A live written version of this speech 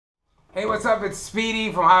Hey, what's up? It's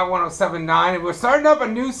Speedy from High 1079, and we're starting up a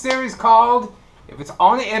new series called If It's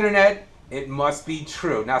on the Internet, It Must Be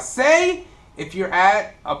True. Now, say if you're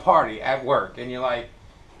at a party at work and you're like,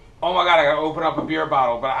 oh my god, I gotta open up a beer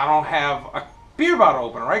bottle, but I don't have a beer bottle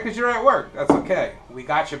opener, right? Because you're at work. That's okay. We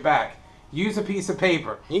got your back. Use a piece of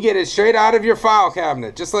paper. You get it straight out of your file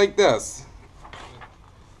cabinet, just like this.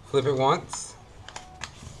 Flip it once.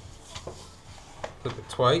 Flip it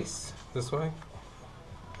twice, this way.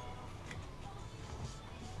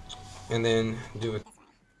 And then do it.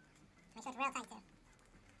 Make sure it's real tight too.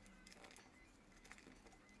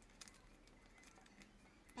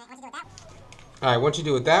 Alright, once you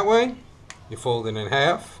do it that way, you fold it in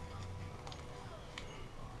half.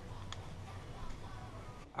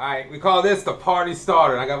 Alright, we call this the party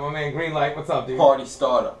starter. I got my man Greenlight. What's up, dude? Party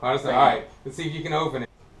starter. Alright, let's see if you can open it.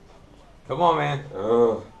 Come on, man.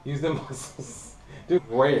 Ugh. Use them muscles. Dude,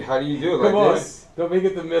 Wait, how do you do it? come Like on. this? Don't make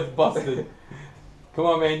it the myth busted. Come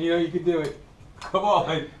on, man. You know you can do it. Come on.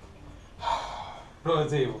 Put it on the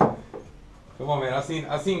table. Come on, man.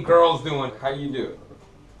 I've seen girls doing. How do you do it?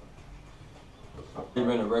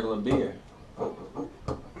 Even a regular beer.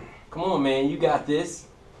 Come on, man. You got this.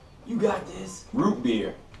 You got this. Root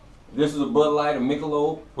beer. This is a Bud Light, a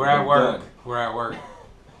Michelob. We're at work. We're at work.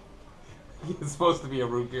 It's supposed to be a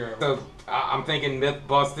root beer. So I'm thinking myth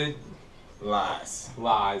busted. Lies.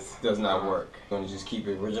 Lies. Does not work. Gonna just keep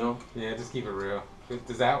it original. Yeah, just keep it real.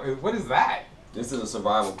 Does that? What is that? This is a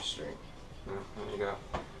survival constraint. There you go.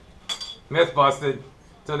 Myth busted.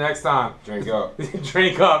 Till next time. Drink up.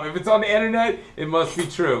 Drink up. If it's on the internet, it must be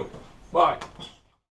true. Bye.